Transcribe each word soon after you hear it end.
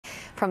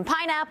From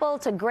pineapple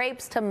to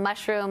grapes to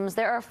mushrooms,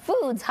 there are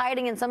foods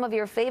hiding in some of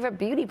your favorite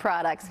beauty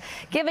products,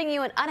 giving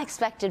you an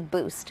unexpected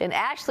boost. And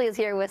Ashley is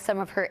here with some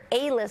of her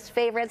A-list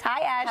favorites.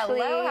 Hi,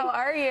 Ashley. Hello, how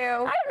are you?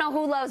 I don't know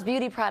who loves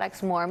beauty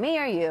products more, me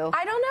or you.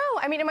 I don't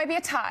know. I mean, it might be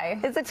a tie.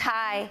 It's a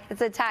tie.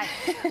 It's a tie.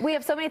 We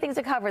have so many things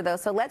to cover, though,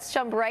 so let's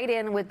jump right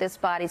in with this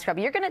body scrub.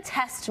 You're going to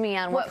test me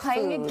on what We're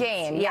playing foods. a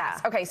game. Yeah.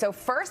 Yes. Okay, so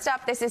first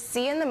up, this is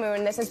Sea in the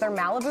Moon. This is their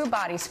Malibu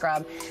body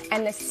scrub.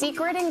 And the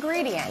secret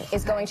ingredient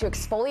is going to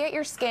exfoliate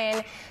your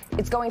skin.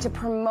 It's going to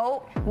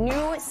promote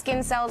new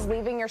skin cells,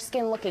 leaving your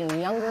skin looking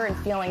younger and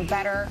feeling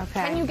better.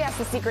 Okay. Can you guess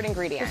the secret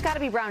ingredient? There's got to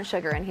be brown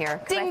sugar in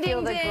here. Ding, I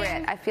feel ding, the ding.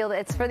 grit. I feel that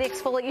it's for the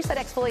exfoliation. You said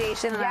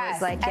exfoliation, and I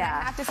was like, and yeah.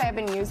 I have to say, I've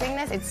been using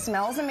this. It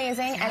smells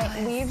amazing, and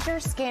it leaves your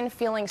skin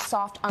feeling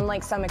soft,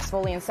 unlike some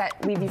exfoliants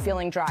that leave you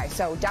feeling dry.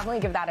 So definitely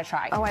give that a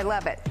try. Oh, I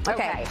love it.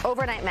 Okay.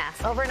 Overnight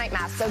mask. Overnight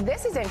mask. So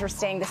this is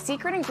interesting. The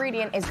secret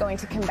ingredient is going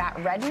to combat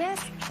redness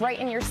right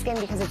in your skin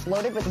because it's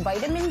loaded with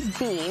vitamin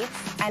B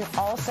and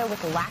also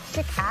with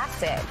lactic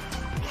acid.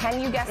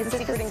 Can you guess the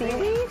secret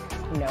ingredient?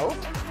 Nope.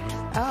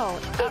 Oh,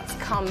 it's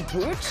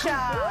kombucha.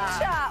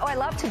 Oh, I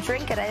love to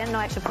drink it. I didn't know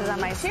I should put it on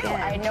my skin.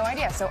 I had no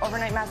idea. So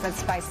overnight mask,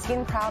 that's by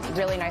Skin Proud.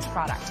 Really nice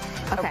product.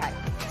 Okay.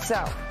 So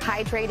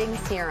hydrating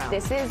serum.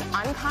 This is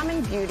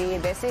Uncommon Beauty.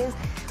 This is,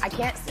 I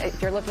can't,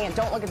 if you're looking at,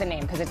 don't look at the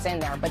name because it's in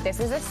there, but this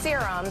is a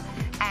serum,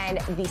 and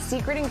the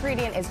secret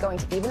ingredient is going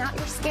to even out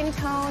your skin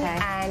tone,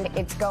 and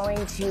it's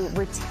going to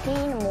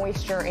retain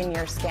moisture in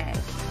your skin.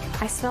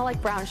 I smell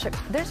like brown sugar.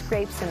 There's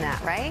grapes in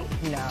that, right?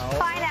 No.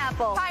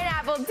 Pineapple.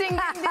 Pineapple, ding, ding,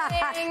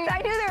 ding.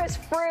 I knew there was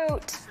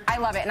fruit. I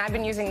love it, and I've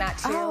been using that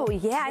too. Oh,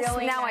 yeah,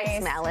 really now nice. I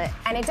smell it.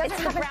 And it doesn't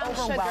it's have the an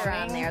brown sugar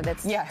on there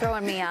that's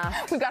throwing me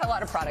off. We've got a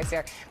lot of products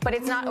here, but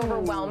it's not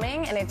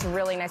overwhelming, and it's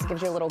really nice. It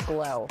gives you a little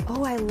glow.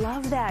 Oh, I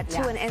love that too.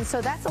 Yeah. And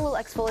so that's a little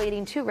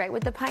exfoliating too, right,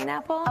 with the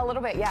pineapple? A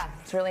little bit, yeah.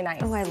 It's really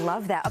nice. Oh, I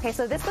love that. Okay,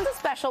 so this was a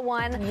special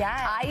one.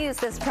 Yes. I use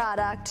this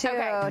product too.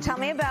 Okay. Tell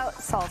me about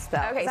Soul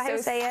Spell. Okay, Is that how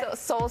you say it?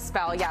 Soul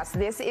Spell, yes.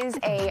 This is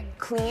a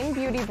clean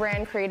beauty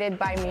brand created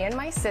by me and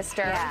my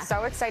sister. Yeah. I'm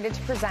so excited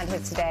to present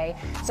it today.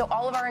 So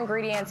all of our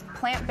ingredients,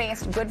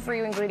 plant-based,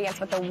 good-for-you ingredients,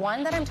 but the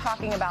one that I'm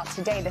talking about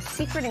today, the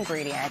secret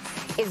ingredient,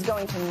 is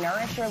going to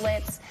nourish your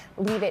lips,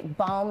 leave it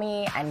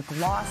balmy and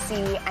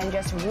glossy, and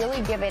just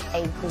really give it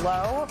a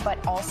glow, but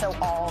also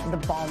all the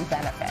balm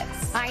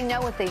benefits. I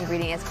know what the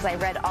ingredient is because I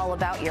read all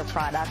about your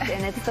product,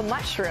 and it's the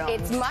mushrooms.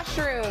 It's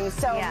mushrooms.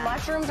 So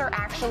mushrooms are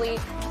actually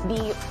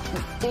the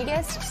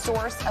biggest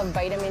source of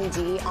vitamin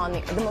D on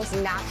the most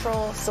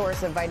natural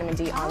source of vitamin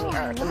D on the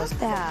earth. I love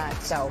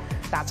that. So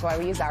that's why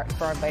we use that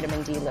for our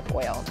vitamin D lip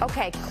oil.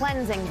 Okay,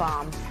 cleansing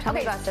balm. Tell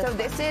me about this. So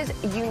this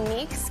is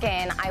Unique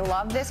Skin. I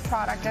love this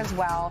product as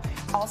well.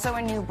 Also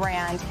a new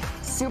brand.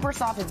 Super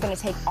soft. It's going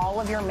to take all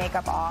of your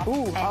makeup off.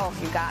 Ooh,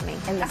 you got me.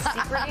 And the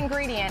secret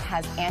ingredient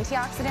has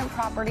antioxidant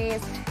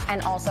properties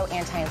and also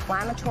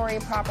anti-inflammatory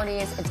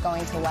properties. It's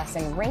going to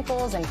lessen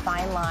wrinkles and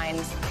fine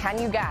lines. Can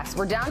you guess?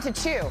 We're down to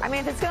 2. I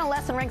mean, if it's going to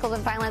lessen wrinkles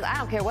and fine lines, I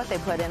don't care what they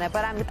put in it,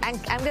 but I'm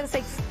going to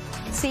say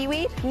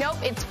seaweed? Nope,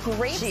 it's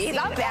grapeseed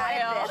not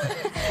bad oil.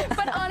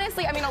 But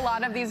honestly, I mean, a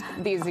lot of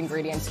these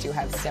ingredients do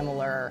have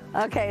similar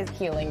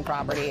healing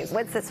properties.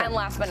 What's this one? And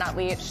last but not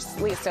least,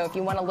 so if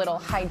you want a little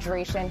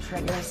hydration, should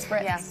I do a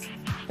spritz? Yes.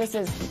 This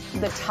is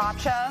the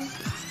Tatcha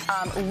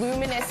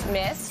Luminous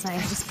Mist. I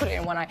just put it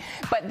in one eye.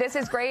 But this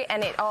is great,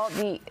 and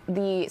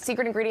the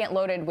secret ingredient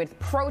loaded with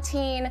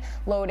protein,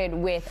 loaded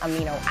with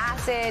amino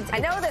acids. I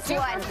know this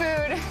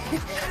superfood.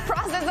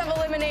 Process of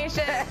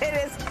elimination.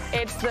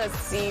 It's the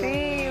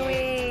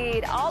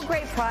seaweed. All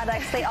great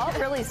products. They all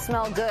really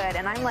smell good,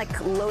 and I'm like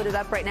loaded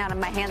up right now, and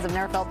my hands have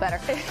never felt better.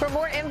 For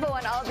more info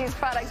on all of these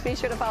products, be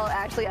sure to follow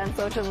Ashley on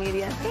social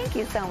media. Thank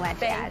you so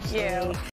much, Ashley. Thank you.